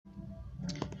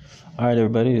All right,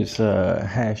 everybody. It's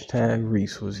hashtag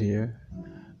Reese was here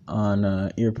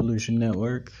on Ear Pollution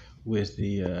Network with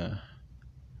the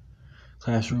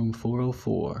Classroom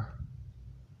 404.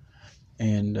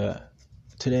 And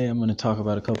today I'm going to talk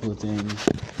about a couple of things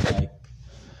like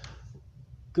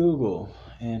Google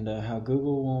and how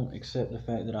Google won't accept the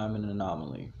fact that I'm an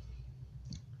anomaly.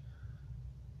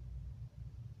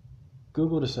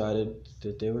 Google decided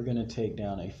that they were going to take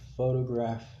down a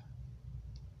photograph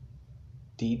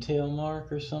detail mark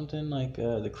or something like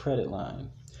the credit line.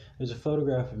 There's a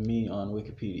photograph of me on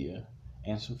Wikipedia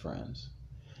and some friends,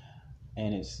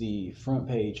 and it's the front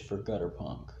page for Gutter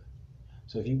Punk.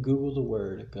 So if you Google the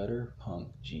word Gutter Punk,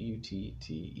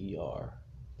 Gutterpunk,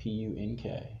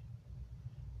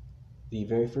 the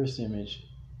very first image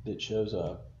that shows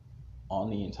up on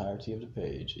the entirety of the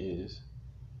page is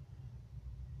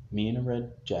me in a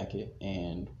red jacket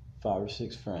and 5 or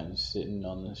 6 friends sitting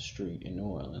on the street in New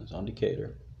Orleans on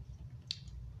Decatur.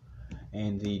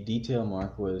 And the detail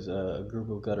mark was a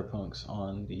group of gutter punks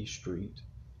on the street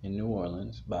in New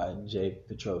Orleans by Jay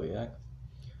Petroviak.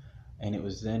 And it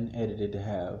was then edited to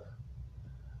have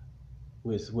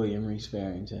with William Reese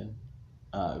Barrington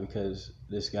because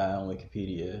this guy on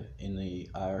Wikipedia in the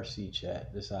IRC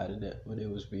chat decided that it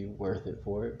would be worth it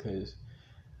for it because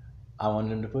I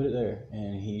wanted him to put it there.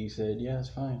 And he said, yeah, it's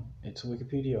fine. It's a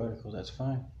Wikipedia article. That's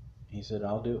fine. He said,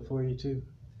 I'll do it for you too.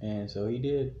 And so he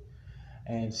did.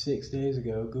 And 6 days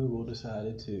ago, Google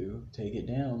decided to take it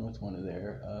down with one of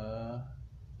their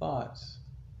bots.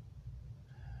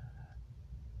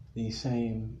 The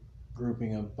same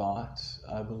grouping of bots,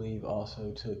 I believe,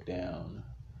 also took down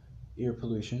Ear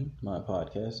Pollution, my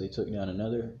podcast. They took down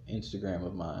another Instagram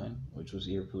of mine, which was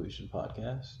Ear Pollution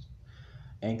Podcast.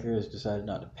 Anchor has decided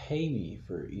not to pay me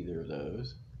for either of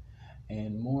those.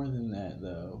 And more than that,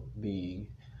 though, being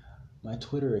my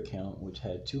Twitter account, which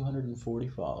had 240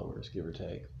 followers, give or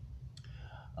take.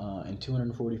 And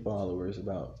 240 followers,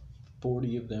 about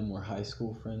 40 of them were high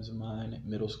school friends of mine,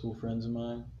 middle school friends of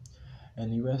mine.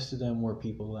 And the rest of them were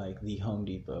people like the Home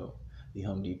Depot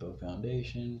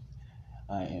Foundation,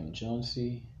 I Am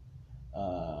Jonesy,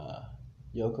 Yoko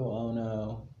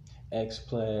Ono,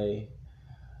 X-Play,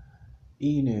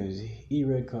 E-News,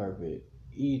 E-Red Carpet,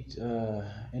 Eat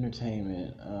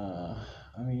Entertainment.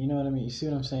 I mean, you know what I mean? You see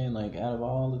what I'm saying? Like, out of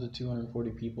all of the 240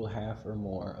 people, half or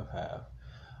more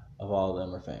of all of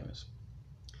them are famous.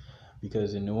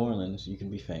 Because in New Orleans, you can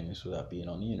be famous without being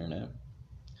on the internet.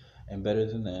 And better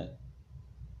than that,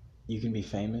 you can be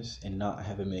famous and not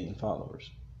have 1 million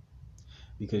followers.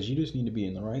 Because you just need to be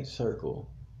in the right circle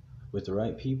with the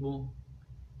right people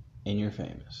and you're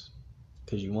famous.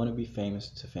 Because you want to be famous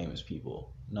to famous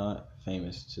people, not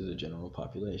famous to the general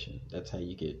population. That's how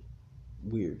you get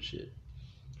weird shit.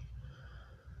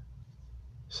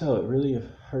 So it really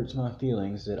hurts my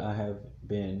feelings that I have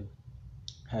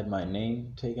had my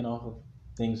name taken off of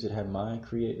things that have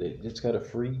it's got a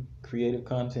free creative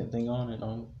content thing on it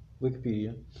on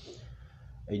Wikipedia.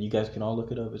 And you guys can all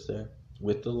look it up, it's there,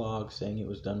 with the log saying it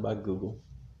was done by Google.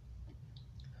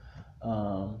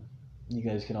 You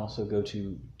guys can also go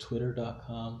to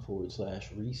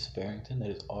twitter.com/Reese Farrington, that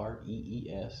is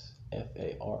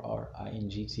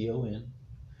ReesFarrington,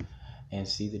 and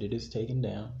see that it is taken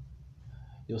down.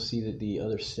 You'll see that the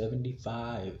other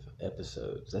 75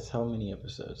 episodes, that's how many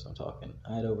episodes I'm talking.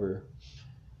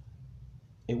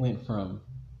 It went from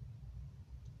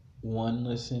 1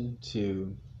 listen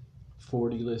to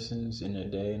 40 listens in a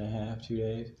day and a half, 2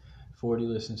 days, 40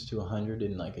 listens to 100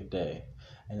 in like a day,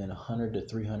 and then 100 to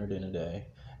 300 in a day,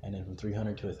 and then from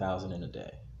 300 to 1,000 in a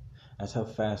day. That's how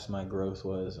fast my growth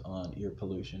was on Ear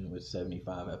Pollution with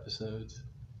 75 episodes.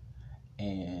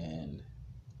 And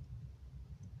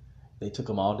they took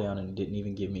them all down and didn't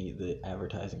even give me the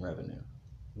advertising revenue.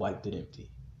 Wiped it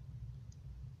empty.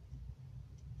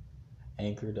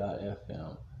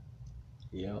 Anchor.fm.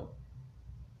 Yep.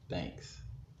 Thanks.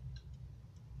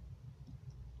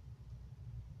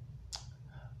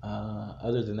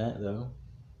 Other than that, though,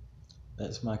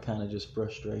 that's my kind of just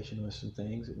frustration with some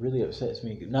things. It really upsets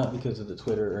me, not because of the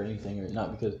Twitter or anything, or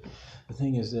not because the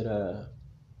thing is that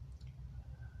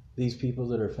these people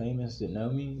that are famous that know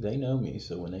me, they know me.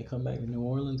 So when they come back to New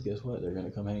Orleans, guess what? They're going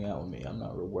to come hang out with me. I'm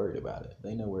not real worried about it.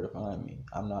 They know where to find me.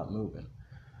 I'm not moving.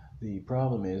 The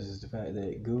problem is the fact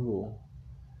that Google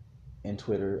and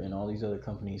Twitter and all these other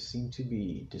companies seem to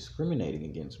be discriminating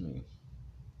against me.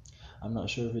 I'm not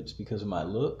sure if it's because of my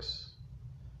looks,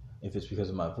 if it's because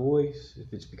of my voice,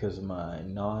 if it's because of my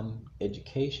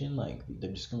non-education, like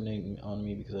they're discriminating on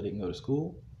me because I didn't go to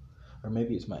school, or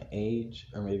maybe it's my age,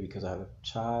 or maybe because I have a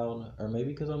child, or maybe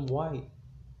because I'm white.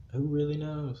 Who really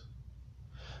knows?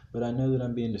 But I know that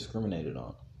I'm being discriminated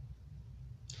on.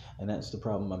 And that's the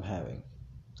problem I'm having.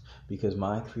 Because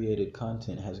my created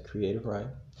content has a creative right.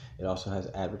 It also has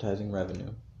advertising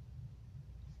revenue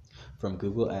from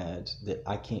Google Ads that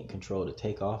I can't control to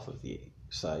take off of the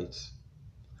sites,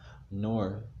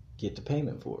 nor get the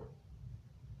payment for.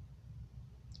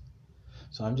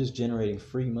 So I'm just generating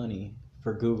free money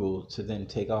for Google to then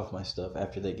take off my stuff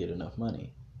after they get enough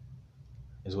money,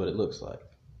 is what it looks like.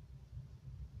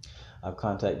 I've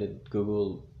contacted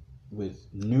Google with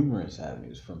numerous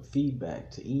avenues, from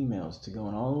feedback to emails to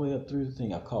going all the way up through the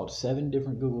thing. I've called 7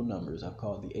 different Google numbers. I've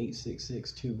called the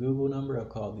 8662 Google number. I've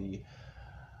called the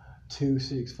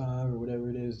 265 or whatever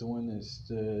it is, the one that's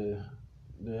the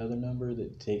other number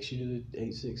that takes you to the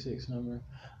 866 number.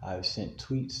 I've sent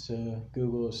tweets to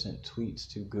Google. I've sent tweets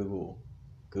to Google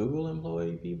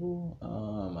employee people.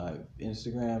 I've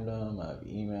Instagrammed them. I've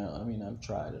emailed. I mean, I've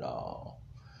tried it all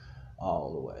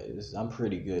the way. I'm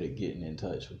pretty good at getting in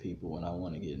touch with people when I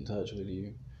want to get in touch with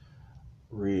you.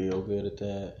 Real good at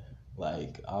that.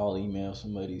 Like, I'll email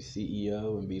somebody's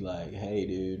CEO and be like, hey,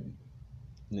 dude,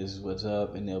 this is what's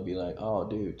up. And they'll be like, oh,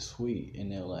 dude, sweet.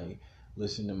 And they'll, like,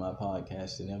 listen to my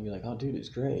podcast and they'll be like, oh, dude, it's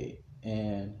great.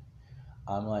 And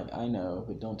I'm like, I know,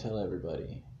 but don't tell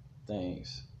everybody.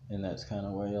 Thanks. And that's kind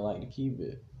of where I like to keep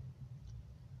it.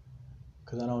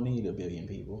 Because I don't need a billion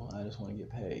people. I just want to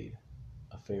get paid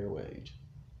a fair wage.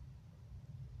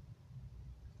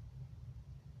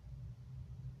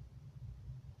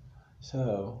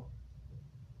 So,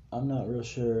 I'm not real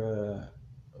sure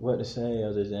what to say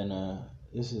other than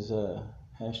this is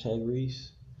hashtag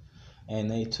Reese.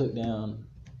 And they took down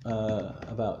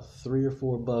about 3 or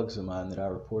 4 bugs of mine that I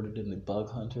reported in the bug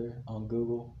hunter on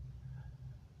Google.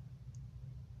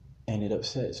 And it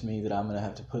upsets me that I'm going to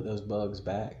have to put those bugs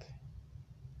back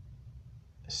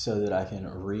so that I can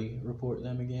re-report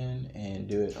them again and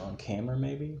do it on camera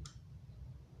maybe,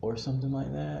 or something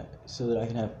like that, so that I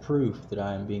can have proof that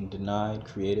I am being denied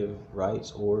creative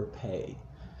rights or pay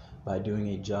by doing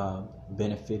a job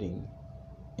benefiting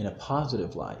in a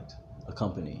positive light a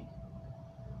company.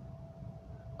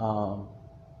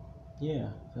 Yeah,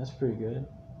 that's pretty good.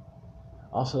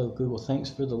 Also, Google, thanks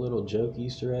for the little joke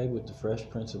Easter egg with the Fresh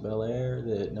Prince of Bel-Air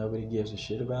that nobody gives a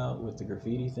shit about with the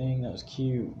graffiti thing. That was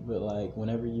cute, but like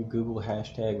whenever you Google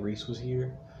hashtag Reese was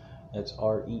here, that's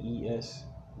REESWASHER,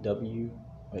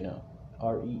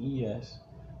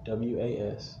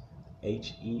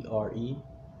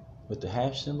 with the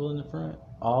hash symbol in the front,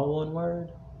 all one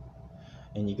word.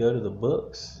 And you go to the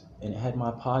books and it had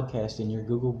my podcast in your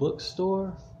Google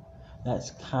Bookstore.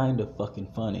 That's kind of fucking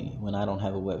funny when I don't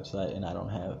have a website and I don't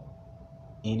have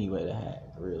any way to hack,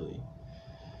 really.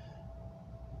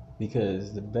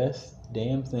 Because the best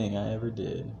damn thing I ever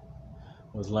did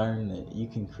was learn that you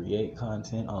can create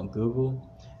content on Google,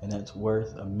 and that's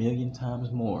worth 1,000,000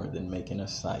 times more than making a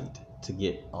site to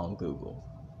get on Google.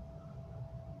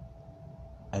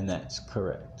 And that's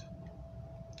correct.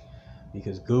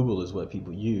 Because Google is what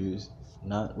people use,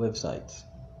 not websites.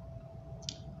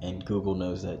 And Google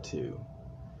knows that too,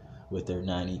 with their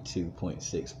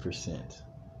 92.6%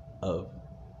 of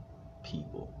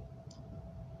people.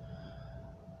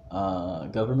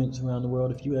 Governments around the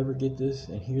world, if you ever get this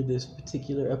and hear this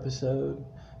particular episode,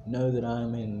 know that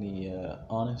I'm in the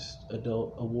Honest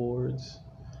Adult Awards.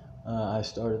 I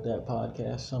started that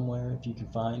podcast somewhere. If you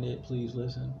can find it, please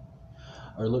listen.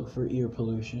 Or look for ear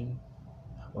pollution.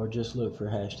 Or just look for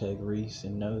hashtag Reese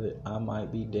and know that I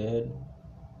might be dead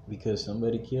because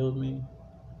somebody killed me,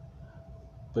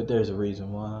 but there's a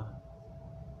reason why.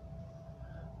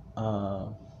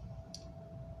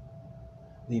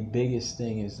 The biggest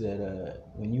thing is that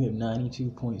when you have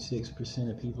 92.6%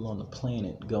 of people on the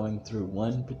planet going through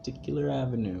one particular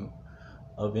avenue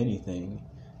of anything,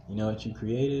 you know what you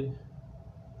created?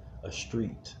 A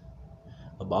street,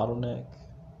 a bottleneck,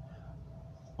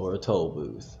 or a toll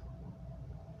booth.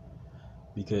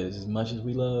 Because as much as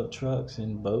we love trucks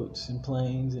and boats and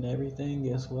planes and everything,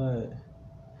 guess what?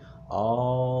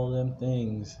 All them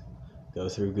things go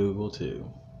through Google too.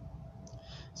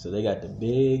 So they got the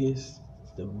biggest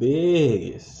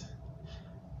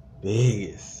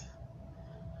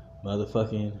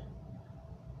motherfucking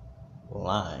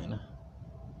line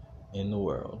in the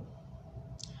world.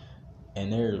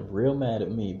 And they're real mad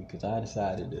at me because I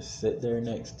decided to sit there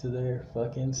next to their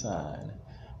fucking sign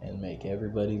and make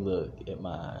everybody look at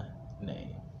my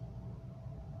name.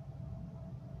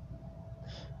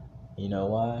 You know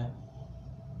why?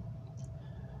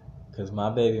 Because my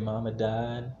baby mama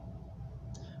died.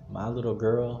 My little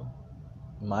girl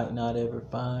might not ever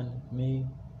find me.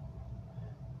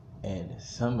 And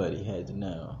somebody had to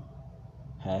know.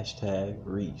 Hashtag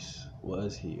Reese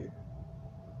was here.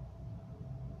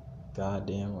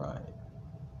 Goddamn right.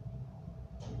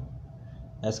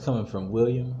 That's coming from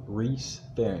William Reese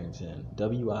Farrington.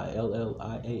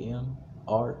 WILLIAM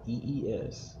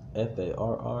REES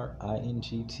FARRINGTON.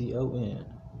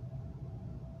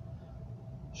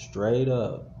 Straight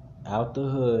up, out the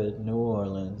hood, New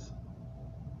Orleans.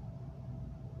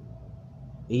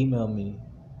 Email me,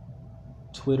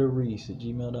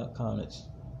 twitterreese@gmail.com. It's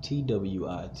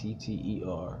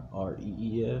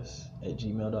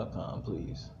TWITTERREES@gmail.com,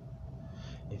 please.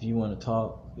 If you want to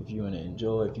talk, if you want to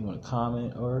enjoy, if you want to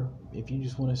comment, or if you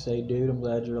just want to say, dude, I'm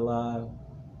glad you're alive,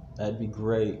 that'd be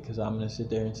great, because I'm going to sit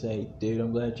there and say, dude,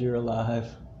 I'm glad you're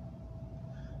alive.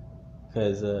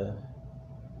 Because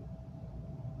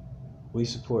we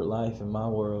support life in my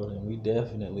world, and we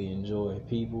definitely enjoy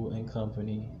people and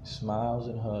company, smiles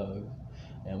and hugs,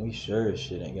 and we sure as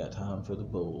shit ain't got time for the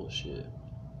bullshit.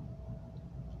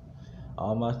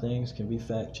 All my things can be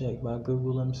fact checked by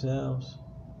Google themselves.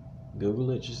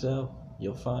 Google it yourself,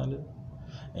 you'll find it.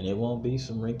 And it won't be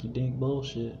some rinky dink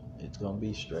bullshit. It's gonna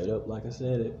be straight up like I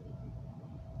said it.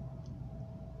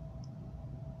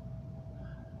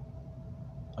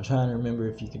 I'm trying to remember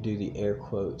if you could do the air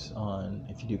quotes on,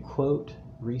 if you do quote,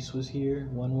 Reese was here,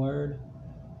 one word,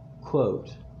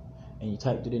 quote, and you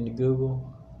typed it into Google,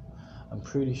 I'm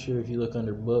pretty sure if you look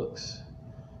under books,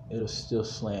 it'll still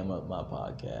slam up my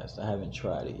podcast. I haven't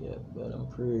tried it yet, but I'm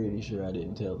pretty sure I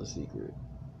didn't tell the secret.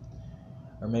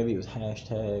 Or maybe it was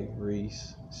hashtag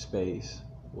Reese space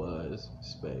was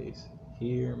space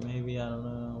here, maybe, I don't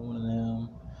know, one of them.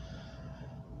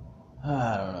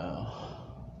 I don't know.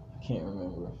 I can't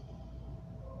remember.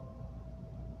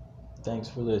 Thanks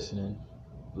for listening.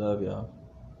 Love y'all.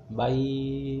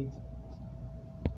 Bye.